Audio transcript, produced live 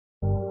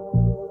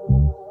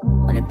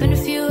Only been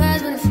a few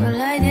hours, but it felt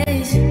like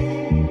days.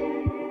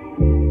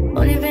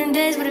 Only been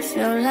days, but it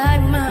felt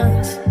like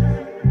months.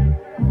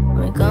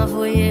 Been gone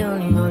for a year,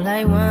 only know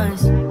like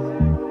once.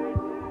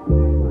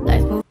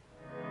 Life move.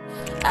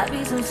 I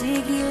be so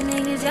sick of you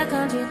niggas, y'all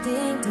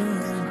contradict me.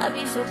 I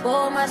be so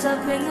bored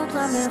myself when you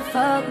come and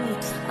fuck me.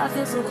 I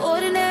feel so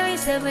ordinary,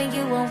 except when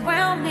you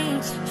around me.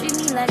 Treat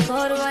me like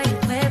water while you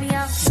wear me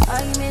out.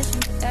 Arguments,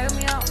 you air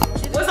me out.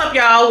 What's up,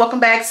 y'all? Welcome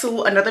back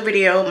to another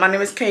video. My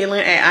name is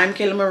Kaylan and I'm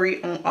Kaylan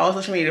Marie on all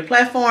social media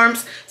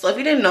platforms. So if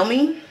you didn't know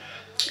me,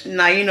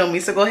 now you know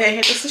me. So go ahead and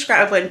hit the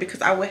subscribe button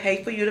because I would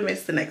hate for you to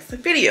miss the next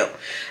video.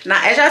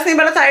 Now, as y'all seen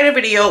by the title of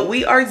the video,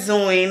 we are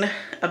doing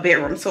a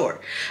bedroom tour.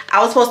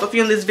 I was supposed to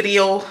film this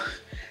video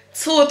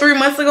 2 or 3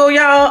 months ago,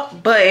 y'all,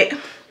 but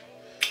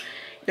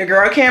the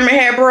girl camera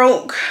had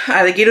broke. I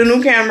had to get a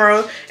new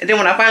camera, and then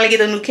when I finally get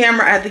the new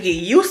camera, I had to get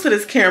used to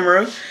this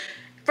camera.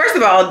 First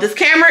of all, this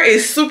camera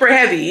is super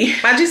heavy.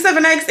 My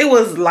G7X, it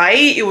was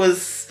light, it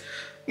was,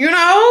 you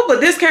know, but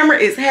this camera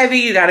is heavy.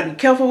 You gotta be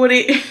careful with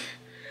it.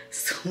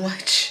 It's too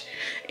much.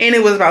 And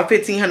it was about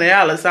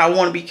 $1,500, so I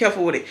want to be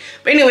careful with it.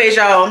 But anyways,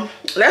 y'all,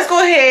 let's go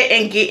ahead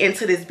and get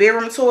into this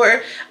bedroom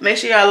tour. Make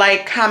sure y'all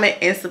like, comment,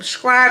 and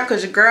subscribe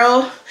because your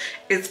girl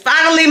is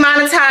finally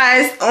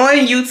monetized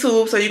on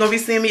YouTube. So you're going to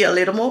be seeing me a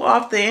little more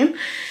often,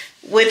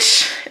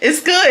 which is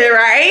good,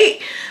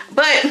 right?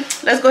 But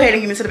let's go ahead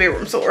and get into the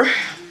bedroom tour.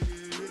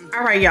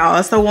 All right,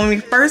 y'all. So when we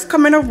first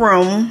come in the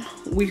room,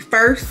 we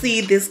first see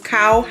this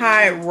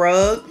cowhide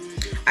rug.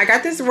 I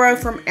got this rug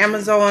from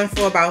Amazon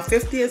for about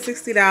 $50 or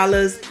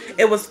 $60.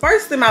 It was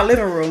first in my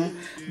living room,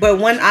 but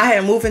when I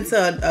had moved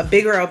into a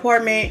bigger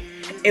apartment,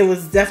 it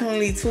was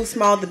definitely too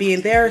small to be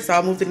in there, so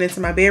I moved it into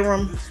my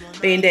bedroom,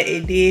 being that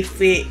it did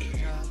fit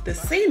the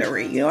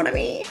scenery, you know what I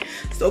mean?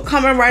 So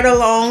coming right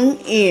along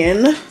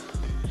in,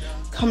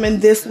 coming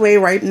this way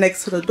right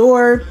next to the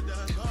door,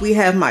 we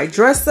have my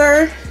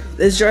dresser.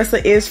 This dresser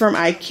is from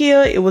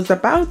IKEA. It was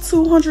about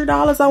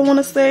 $200, I want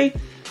to say.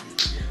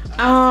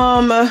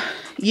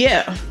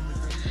 Yeah,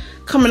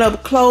 coming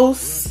up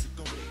close,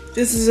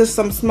 this is just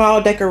some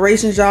small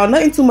decorations, y'all.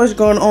 Nothing too much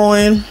going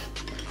on.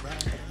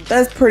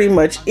 That's pretty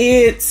much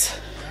it.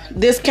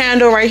 This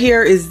candle right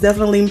here is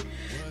definitely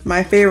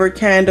my favorite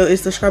candle.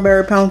 It's the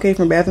strawberry pound cake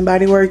from Bath and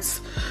Body Works,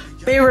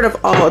 favorite of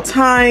all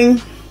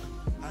time.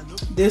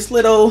 This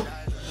little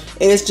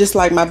is just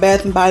like my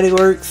Bath and Body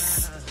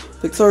Works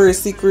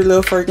Victoria's Secret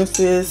little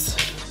fragrances.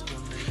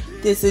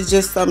 This is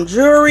just some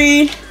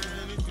jewelry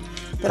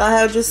that I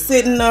have just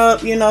sitting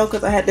up, you know,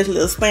 because I had this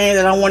little stand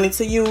that I wanted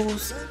to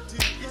use.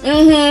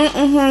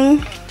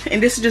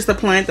 And this is just a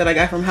plant that I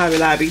got from Hobby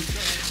Lobby.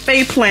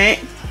 Fake plant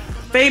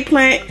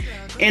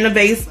and a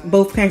vase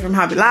both came from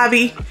Hobby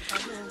Lobby.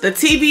 The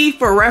TV,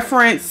 for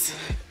reference,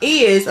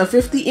 is a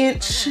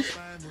 50-inch.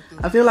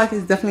 I feel like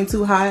it's definitely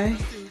too high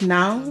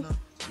now,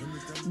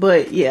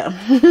 but yeah.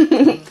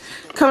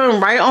 Coming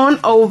right on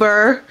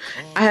over,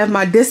 I have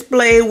my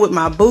display with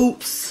my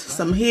boots,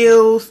 some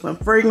heels, some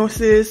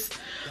fragrances.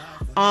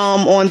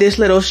 On this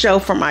little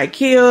shelf from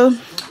IKEA.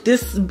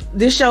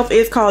 This shelf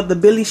is called the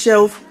Billy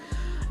shelf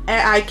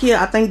at IKEA.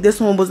 I think this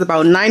one was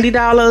about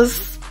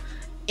 $90,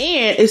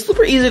 and it's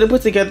super easy to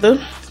put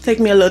together. Take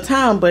me a little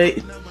time, but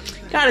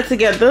got it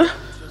together.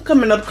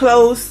 Coming up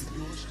close,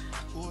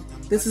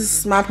 this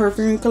is my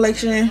perfume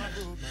collection.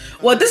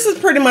 Well, this is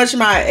pretty much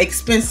my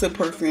expensive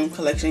perfume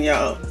collection,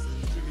 y'all.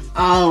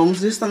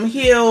 Just some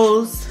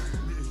heels,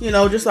 you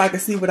know, just so I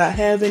can see what I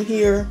have in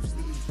here,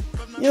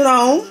 you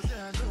know.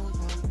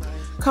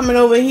 Coming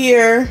over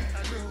here,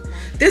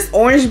 this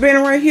orange bin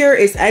right here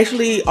is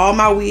actually all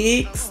my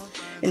wigs,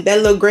 and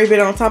that little gray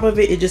bin on top of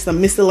it is just a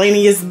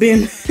miscellaneous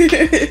bin.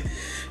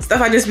 Stuff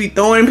I just be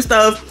throwing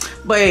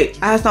stuff. But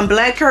I have some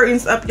black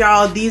curtains up,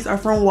 y'all. These are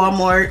from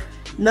Walmart.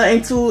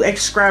 Nothing too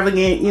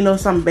extravagant, you know,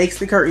 some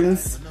basic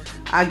curtains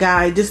I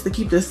got just to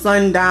keep the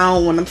sun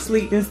down when I'm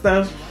sleeping and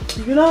stuff,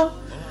 you know.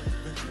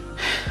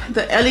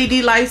 The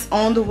LED lights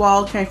on the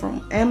wall came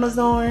from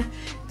Amazon.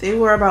 They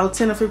were about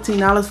 $10 or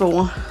 $15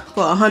 for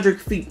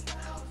 100 feet.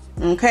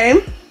 Okay,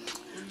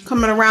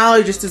 coming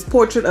around, just this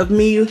portrait of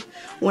me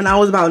when I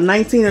was about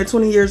 19 or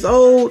 20 years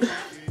old.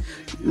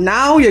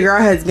 Now your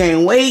girl has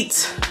gained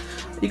weight.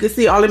 You can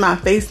see all in my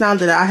face now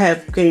that I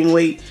have gained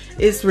weight.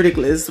 It's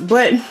ridiculous.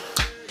 But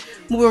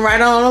moving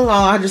right on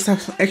along, I just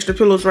have some extra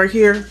pillows right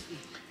here.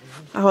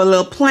 I have a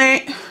little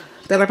plant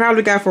that I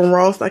probably got from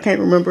Ross. I can't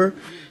remember.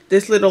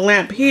 This little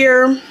lamp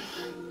here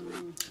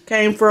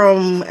came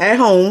from at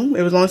home.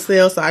 It was on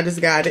sale, so I just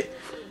got it.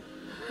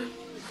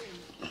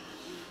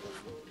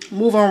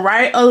 Moving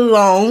right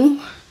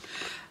along,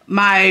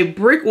 my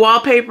brick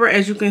wallpaper,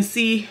 as you can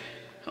see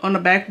on the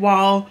back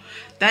wall,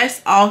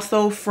 that's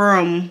also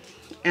from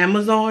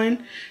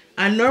Amazon.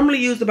 I normally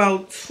use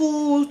about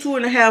two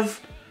and a half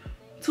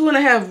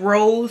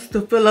rolls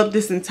to fill up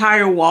this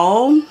entire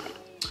wall,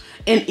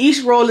 and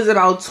each roll is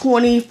about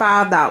 $25,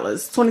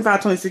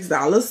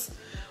 $26,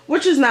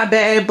 which is not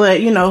bad,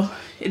 but you know,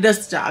 it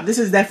does the job. This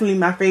is definitely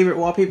my favorite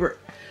wallpaper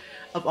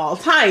of all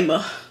time.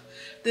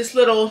 This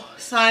little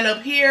sign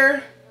up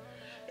here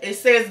It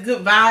says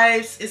Good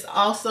Vibes. It's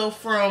also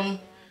from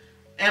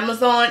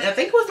Amazon. I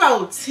think it was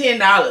about $10,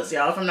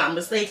 y'all, if I'm not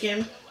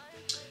mistaken.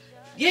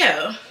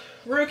 Yeah,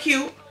 real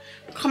cute.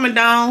 Coming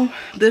down,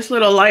 this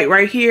little light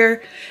right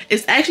here.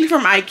 It's actually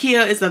from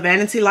IKEA. It's a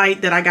vanity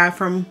light that I got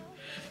for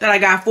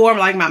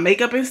like my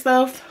makeup and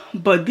stuff.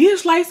 But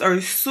these lights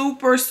are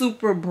super,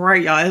 super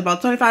bright, y'all. It's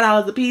about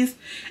 $25 a piece.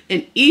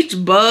 And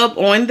each bulb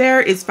on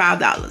there is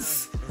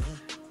 $5.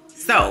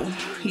 So,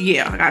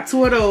 yeah, I got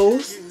 2 of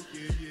those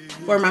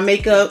for my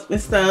makeup and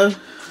stuff.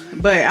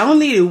 But I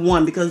only needed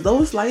 1 because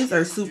those lights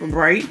are super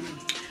bright.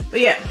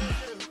 But yeah.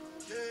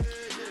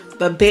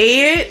 The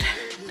bed,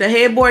 the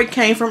headboard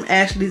came from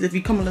Ashley's. If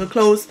you come a little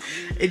close,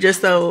 it's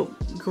just a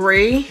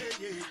gray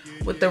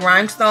with the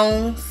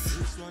rhinestones.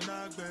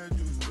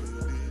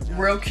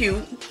 Real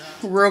cute.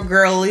 Real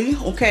girly,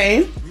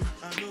 okay.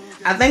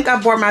 I think I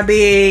bought my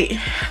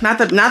bed, not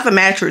the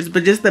mattress,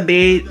 but just the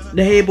bed,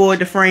 the headboard,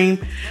 the frame,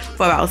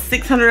 for about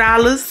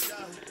 $600.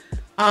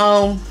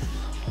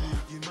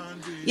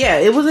 Yeah,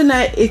 it wasn't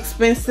that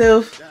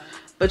expensive,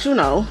 but you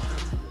know,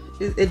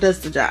 it does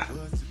the job.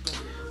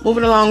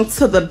 Moving along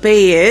to the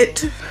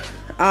bed,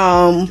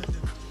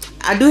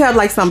 I do have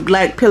like some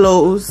black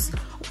pillows,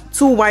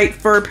 2 white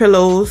fur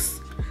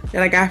pillows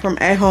that I got from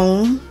at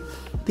home.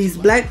 These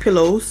black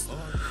pillows,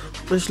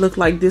 which look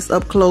like this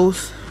up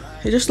close.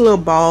 It's just a little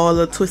ball, a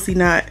little twisty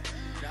knot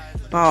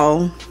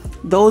ball.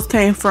 Those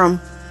came from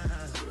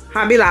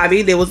Hobby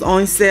Lobby. They was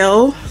on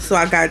sale, so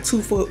I got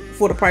 2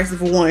 for the price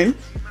of 1.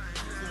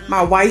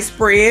 My white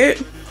spread,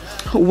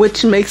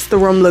 which makes the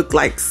room look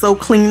like so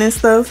clean and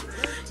stuff.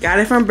 Got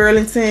it from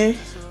Burlington.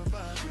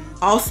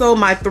 Also,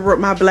 my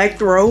black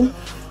throw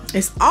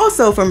is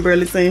also from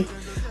Burlington,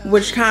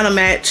 which kind of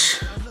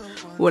match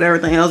with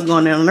everything else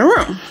going on in the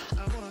room.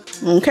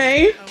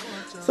 Okay,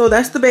 so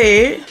that's the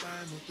bed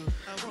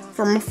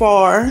from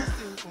afar.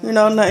 You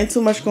know, nothing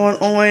too much going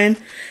on.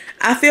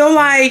 I feel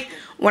like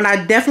when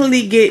I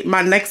definitely get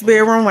my next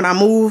bedroom, when I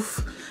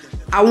move,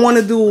 I want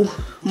to do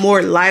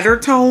more lighter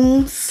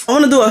tones. I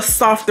want to do a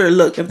softer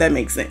look, if that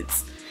makes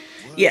sense.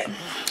 Yeah,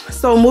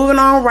 so moving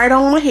on right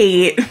on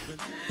ahead.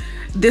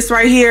 This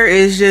right here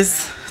is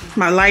just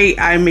my light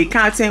I make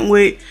content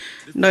with.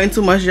 Nothing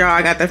too much, y'all.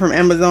 I got that from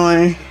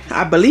Amazon.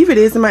 I believe it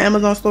is in my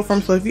Amazon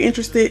storefront, so if you're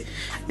interested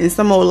in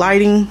some old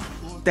lighting,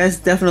 that's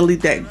definitely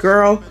that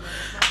girl.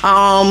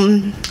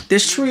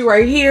 This tree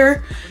right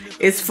here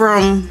is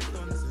from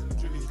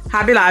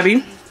Hobby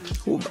Lobby.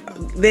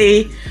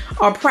 They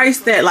are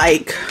priced at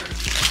like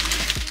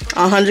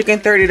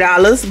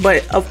 $130,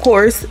 but of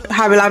course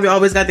Hobby Lobby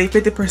always got their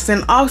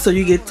 50% off, so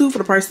you get 2 for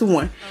the price of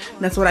 1. And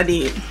that's what I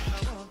did.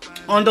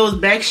 On those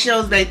back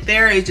shelves right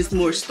there is just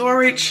more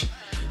storage,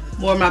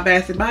 more of my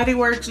Bath and Body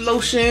Works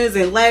lotions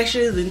and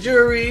lashes and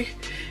jewelry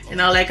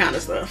and all that kind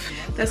of stuff.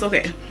 That's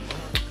okay.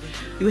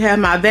 You have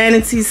my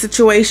vanity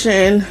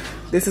situation.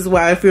 This is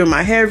where I film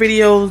my hair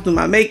videos, do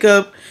my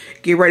makeup,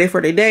 get ready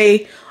for the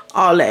day,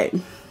 all that.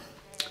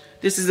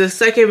 This is the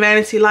second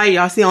vanity light.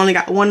 Y'all see I only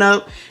got 1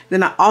 up.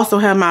 Then I also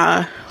have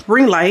my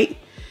ring light.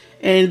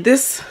 And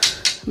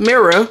this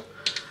mirror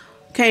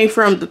came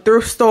from the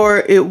thrift store.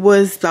 It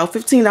was about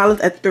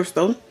 $15 at the thrift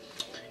store.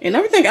 And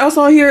everything else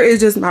on here is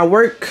just my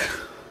work.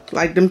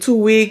 Like them 2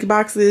 wig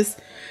boxes.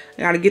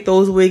 I gotta get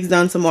those wigs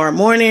done tomorrow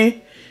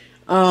morning.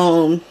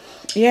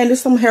 Yeah, and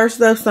there's some hair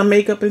stuff, some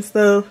makeup and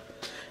stuff.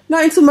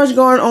 Nothing too much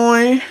going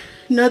on.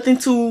 Nothing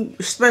too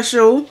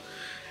special.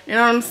 You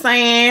know what I'm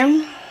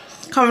saying?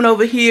 Coming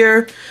over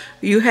here,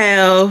 you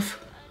have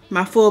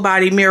my full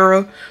body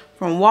mirror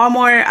from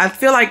Walmart. I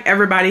feel like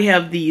everybody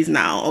have these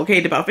now. Okay,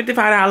 they're about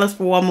 $55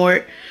 for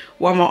Walmart.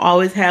 Walmart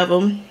always have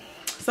them.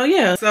 So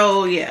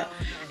yeah.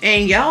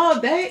 And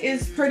y'all, that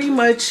is pretty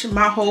much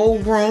my whole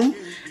room.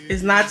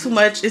 It's not too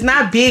much. It's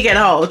not big at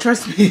all.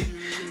 Trust me.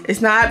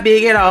 It's not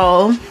big at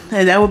all.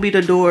 And that would be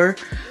the door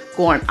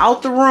going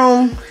out the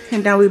room.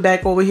 And now we're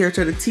back over here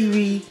to the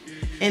TV.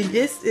 And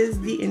this is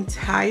the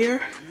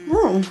entire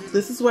room.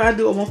 This is where I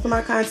do most of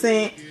my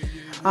content.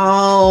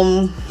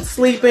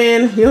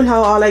 Sleeping, you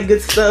know, all that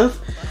good stuff.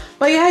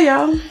 But yeah,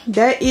 y'all,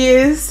 that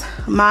is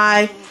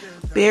my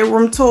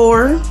bedroom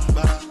tour.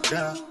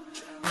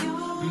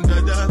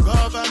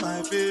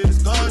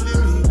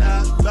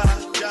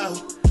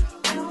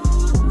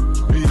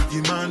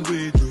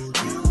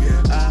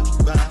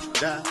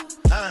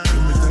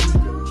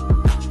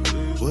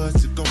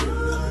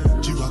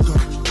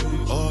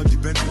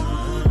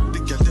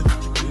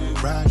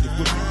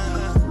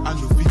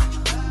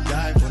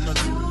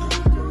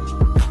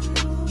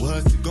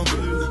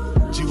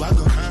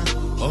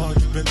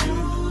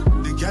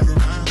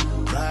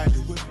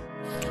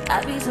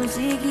 I be so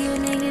sick of you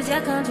niggas,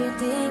 y'all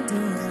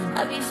contradicting.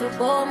 I be so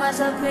bold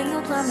myself when you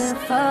come and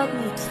fuck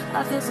me.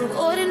 I feel so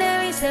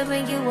ordinary, except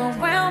when you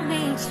around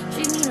me.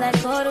 Treat me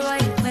like water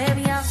while you wear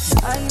me out.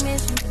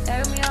 Arguments, you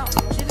air me out.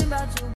 Tripping about you.